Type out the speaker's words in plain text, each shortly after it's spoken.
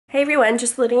Hey everyone,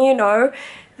 just letting you know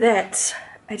that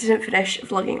I didn't finish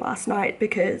vlogging last night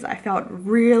because I felt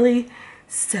really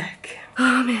sick.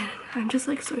 Oh man, I'm just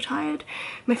like so tired.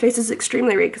 My face is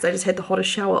extremely red because I just had the hottest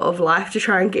shower of life to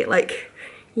try and get like,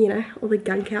 you know, all the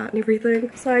gunk out and everything.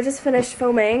 So I just finished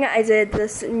filming. I did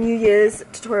this New Year's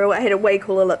tutorial. I had a way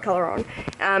cooler lip color on.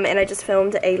 And I just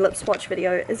filmed a lip swatch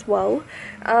video as well.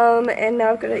 And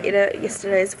now I've got to edit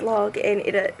yesterday's vlog and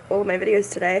edit all of my videos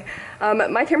today.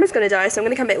 My camera's going to die, so I'm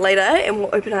going to come back later and we'll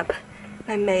open up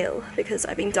my mail because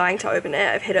I've been dying to open it.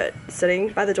 I've had it sitting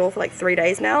by the door for like 3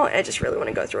 days now and I just really want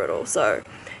to go through it all. So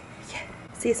yeah,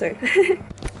 see you soon.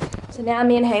 So now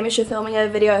me and Hamish are filming a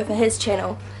video for his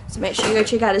channel. So make sure you go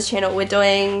check out his channel. We're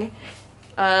doing,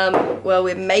 well,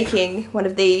 we're making one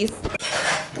of these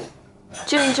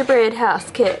gingerbread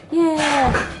house kit.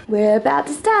 Yeah! We're about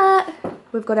to start.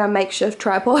 We've got our makeshift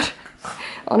tripod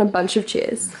on a bunch of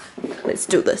chairs. Let's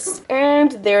do this.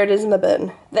 And there it is in the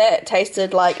bin. That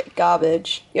tasted like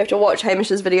garbage. You have to watch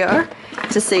Hamish's video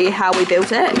to see how we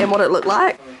built it and what it looked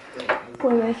like.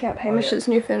 We're making up Hamish's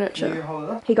new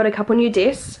furniture. He got a couple new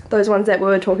desks, those ones that we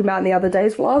were talking about in the other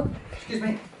day's vlog. Excuse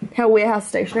me. How warehouse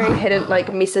stationery had it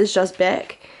like messes just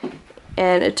back,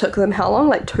 and it took them how long?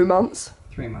 Like 2 months?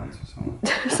 3 months or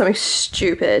something. Something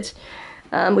stupid.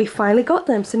 We finally got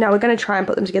them, so now we're going to try and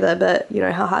put them together, but you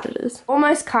know how hard it is.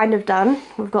 Almost kind of done.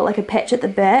 We've got like a patch at the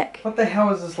back. What the hell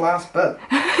is this last bit?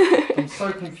 I'm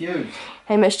so confused.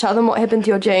 Hamish, tell them what happened to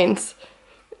your jeans.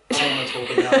 I don't want to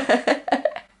talk about it.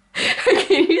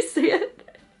 Can you see it?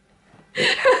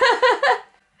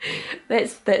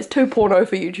 That's too porno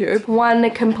for YouTube. One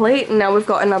complete, and now we've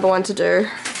got another one to do.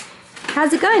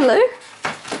 How's it going, Lou?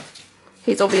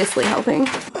 He's obviously helping.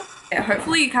 Yeah,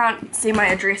 hopefully you can't see my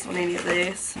address on any of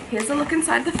these. Here's a look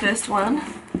inside the first one.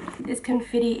 There's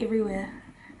confetti everywhere.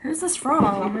 Who's this from?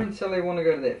 Summer and Sally want to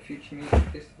go to that Future Music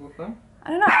Festival thing? I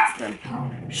don't know, ask them.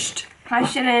 Shh. Hi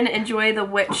Shannon, enjoy the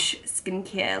witch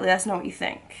skincare. Let us know what you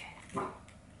think.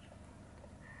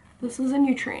 This is a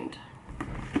new trend.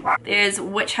 There's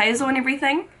witch hazel and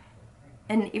everything.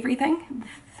 We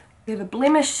have a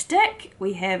blemish stick.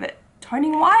 We have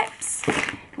toning wipes.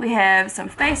 We have some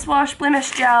face wash,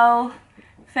 blemish gel,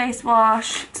 face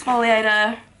wash,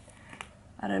 exfoliator.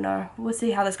 I don't know. We'll see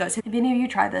how this goes. If any of you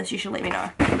tried this, you should let me know.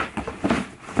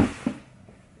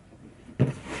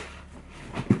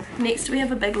 Next we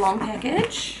have a big long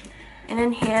package. And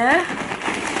in here,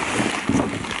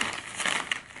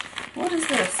 what is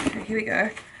this? Okay, here we go.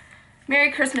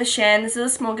 Merry Christmas, Shan. This is a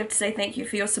small gift to say thank you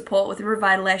for your support with the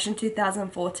Revitalash in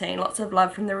 2014. Lots of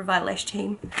love from the Revitalash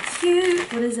team.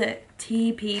 Cute. What is it?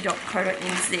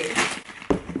 tp.co.nz.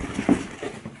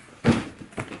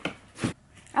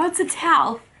 Oh, it's a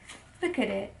towel. Look at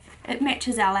it. It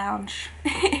matches our lounge.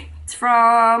 It's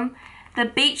from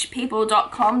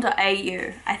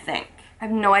thebeachpeople.com.au, I think. I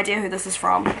have no idea who this is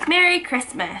from. Merry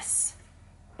Christmas.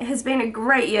 It has been a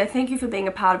great year. Thank you for being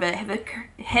a part of it. Have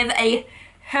a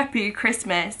happy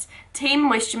Christmas. Team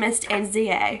Moisture Mist and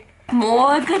ZA.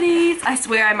 More goodies. I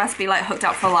swear I must be like hooked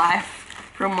up for life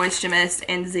from Moisture Mist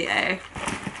and ZA.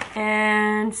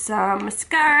 And some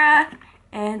mascara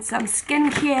and some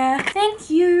skincare. Thank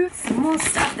you. Some more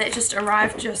stuff that just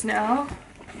arrived just now.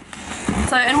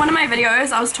 So in one of my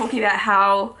videos I was talking about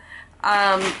how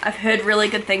I've heard really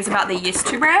good things about the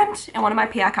Yes2 brand, and one of my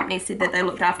PR companies said that they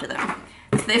looked after them.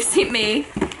 So they've sent me,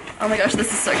 oh my gosh,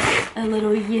 this is so cute, a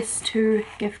little Yes2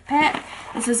 gift pack.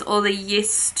 This is all the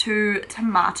Yes2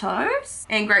 tomatoes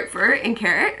and grapefruit and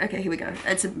carrot. Okay, here we go.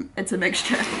 It's a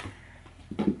mixture.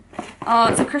 Oh,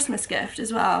 it's a Christmas gift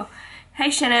as well. Hey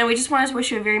Shannon, we just wanted to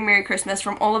wish you a very Merry Christmas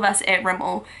from all of us at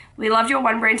Rimmel. We loved your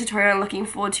one brand tutorial and looking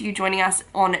forward to you joining us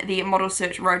on the Model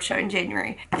Search Roadshow in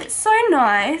January. It's so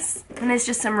nice. And there's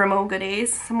just some Rimmel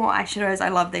goodies, some more eyeshadows, I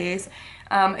love these.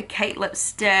 A Kate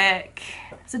lipstick.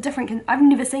 It's a different, I've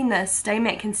never seen this, Stay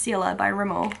Matte Concealer by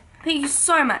Rimmel. Thank you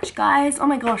so much, guys. Oh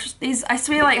my gosh, these, I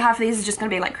swear like half of these are just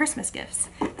gonna be like Christmas gifts.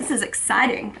 This is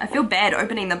exciting. I feel bad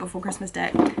opening them before Christmas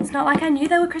Day. It's not like I knew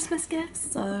they were Christmas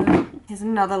gifts, so here's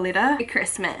another letter. Merry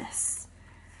Christmas.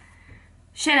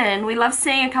 Shannon, we love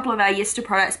seeing a couple of our Yes2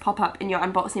 products pop up in your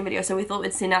unboxing video, so we thought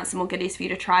we'd send out some more goodies for you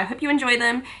to try. Hope you enjoy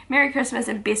them. Merry Christmas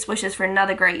and best wishes for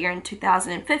another great year in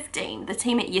 2015. The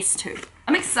team at Yes2.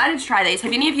 I'm excited to try these.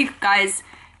 Have any of you guys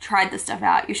tried this stuff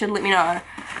out? You should let me know.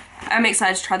 I'm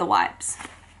excited to try the wipes.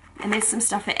 And there's some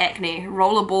stuff for acne.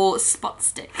 Rollerball spot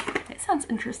stick. That sounds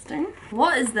interesting.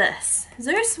 What is this?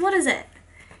 Zeus, what is it?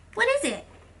 What is it?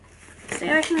 Stay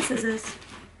away from the scissors.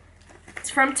 It's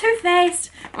from Too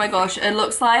Faced. Oh my gosh, it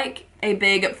looks like a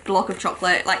big block of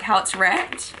chocolate, like how it's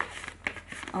wrapped.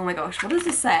 Oh my gosh, what does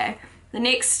this say? The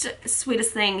next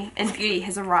sweetest thing in beauty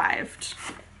has arrived.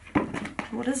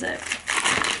 What is it?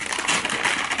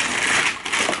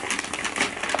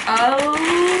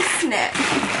 Oh snap.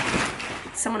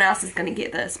 Someone else is gonna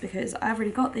get this because I've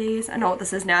already got these. I know what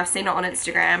this is now. I've seen it on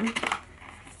Instagram.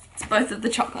 It's both of the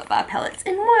chocolate bar palettes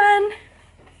in one.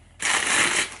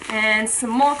 And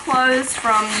some more clothes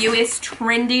from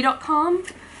UStrendy.com.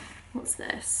 What's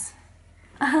this?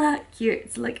 Cute.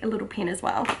 It's like a little pen as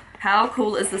well. How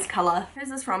cool is this color? Who's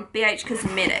this from? BH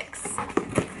Cosmetics.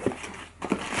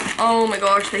 Oh my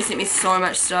gosh, they sent me so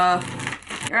much stuff.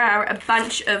 There are a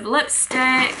bunch of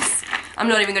lipsticks. I'm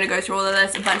not even going to go through all of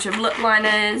this. A bunch of lip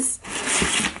liners.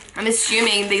 I'm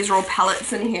assuming these are all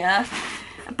palettes in here.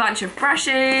 A bunch of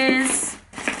brushes.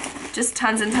 Just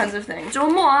tons and tons of things. Or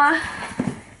more.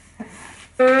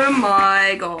 Oh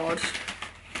my god.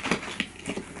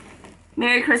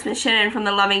 Merry Christmas, Shannon from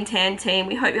the Loving Tan team.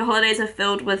 We hope your holidays are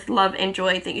filled with love and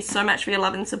joy. Thank you so much for your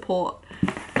love and support.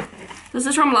 This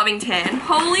is from Loving Tan.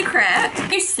 Holy crap.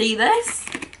 Can you see this?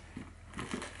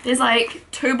 There's like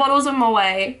 2 bottles of Moe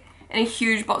and a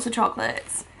huge box of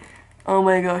chocolates. Oh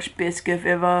my gosh, best gift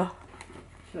ever.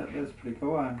 Shit, that's pretty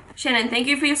cool, eh? Shannon, thank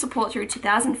you for your support through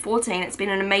 2014. It's been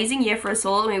an amazing year for us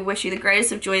all, and we wish you the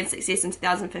greatest of joy and success in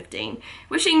 2015.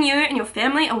 Wishing you and your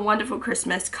family a wonderful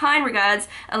Christmas. Kind regards,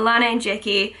 Alana and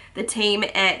Jackie, the team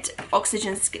at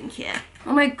Oxygen Skincare.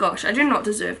 Oh my gosh, I do not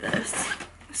deserve this.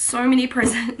 So many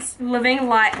presents. Living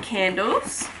Light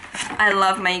candles. I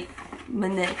love me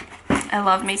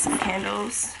some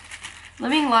candles.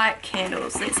 Living Light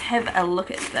candles. Let's have a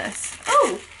look at this.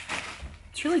 Oh,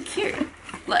 it's really cute.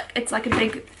 Look, it's like a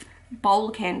big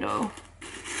bowl candle.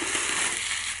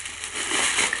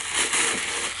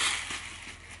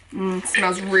 It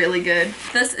smells really good.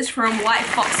 This is from White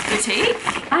Fox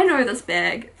Boutique. I know this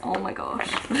bag. Oh my gosh.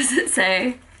 What does it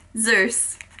say?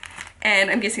 Zeus.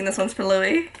 And I'm guessing this one's for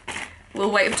Louis.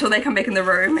 We'll wait until they come back in the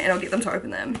room and I'll get them to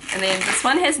open them. And then this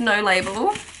one has no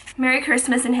label. Merry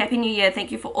Christmas and Happy New Year.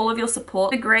 Thank you for all of your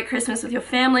support. A great Christmas with your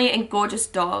family and gorgeous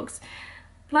dogs.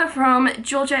 Love from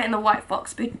Georgia and the White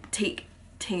Fox Boutique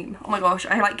team. Oh my gosh,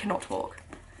 I like cannot talk.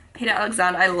 Peter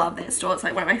Alexander, I love that store. It's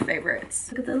like one of my favorites.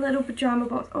 Look at the little pajama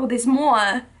box. Oh, there's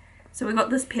more. So we got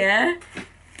this pair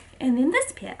and then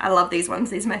this pair. I love these ones.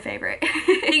 These are my favorite.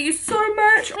 Thank you so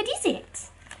much. What is it?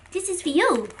 This is for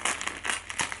you.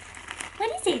 What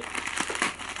is it?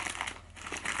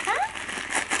 Huh?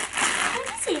 What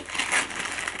is it?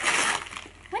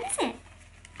 What is it?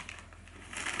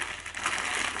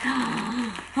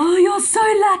 Oh, you're so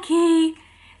lucky.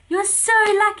 You're so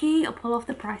lucky. I'll pull off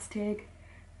the price tag.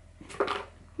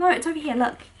 No, it's over here,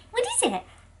 look. What is it?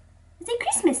 It's a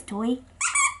Christmas toy.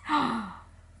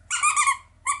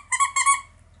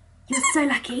 You're so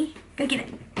lucky. Go get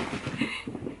it.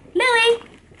 Louis!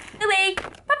 Louis!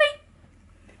 Puppy!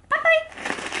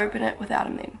 Puppy! Open it without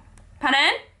him then.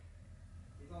 Pardon?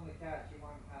 He's on the couch, he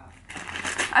won't come.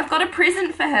 I've got a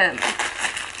present for him.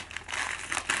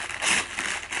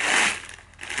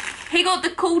 He got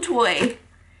the cool toy.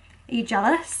 Are you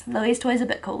jealous? Louis' toy's a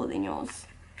bit cooler than yours.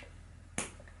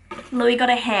 Louis got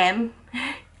a ham.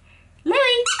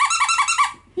 Louis!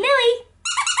 Louis!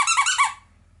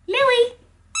 Louis!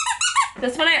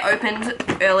 This one I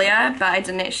opened earlier, but I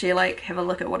didn't actually like have a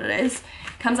look at what it is.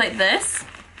 Comes like this.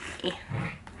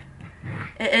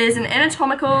 It is an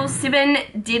anatomical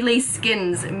 7 deadly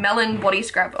skins melon body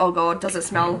scrub. Oh god, does it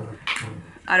smell?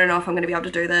 I don't know if I'm gonna be able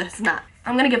to do this. Nah.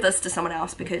 I'm gonna give this to someone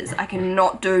else because I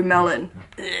cannot do melon.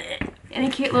 Ugh. And a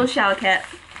cute little shower cap.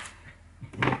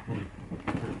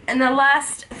 And the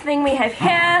last thing we have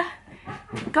here,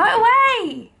 go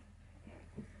away!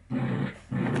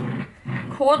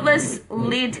 Cordless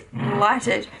LED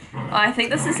lighted. Oh, I think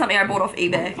this is something I bought off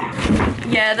eBay.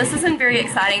 Yeah, this isn't very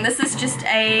exciting. This is just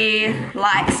a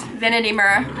light vanity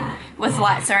mirror with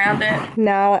lights around it.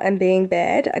 Now I'm being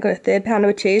bad. I got a 3rd pounder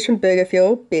of cheese from Burger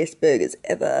Fuel. Best burgers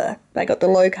ever. But I got the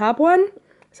low carb one.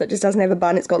 So it just doesn't have a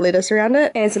bun, it's got lettuce around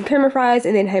it. And some perma fries,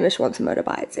 and then Hamish wants some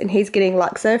motorbikes. And he's getting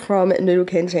Luxa from Noodle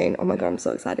Canteen. Oh my god, I'm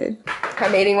so excited.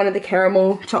 I'm eating one of the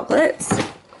caramel chocolates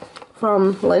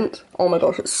from Lindt. Oh my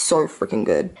gosh, it's so freaking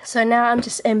good. So now I'm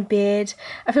just in bed.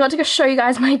 I forgot to go show you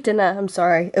guys my dinner. I'm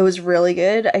sorry. It was really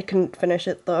good. I couldn't finish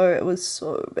it though. It was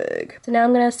so big. So now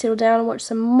I'm gonna settle down and watch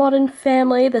some Modern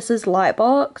Family. This is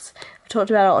Lightbox. I've talked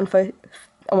about it on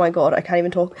oh my god, I can't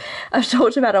even talk. I've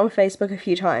talked about it on Facebook a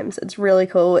few times. It's really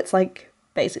cool. It's like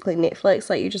basically Netflix,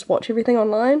 like you just watch everything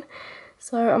online.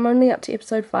 So I'm only up to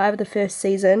episode 5 of the 1st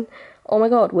season. Oh my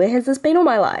god, where has this been all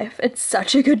my life? It's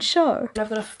such a good show. I've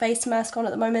got a face mask on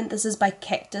at the moment. This is by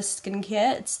Cactus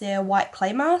Skincare. It's their white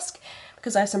clay mask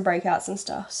because I have some breakouts and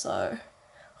stuff. So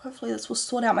hopefully this will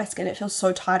sort out my skin. It feels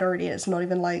so tight already and it's not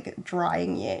even like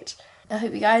drying yet. I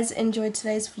hope you guys enjoyed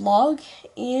today's vlog,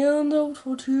 and I'll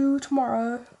talk to you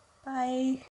tomorrow. Bye.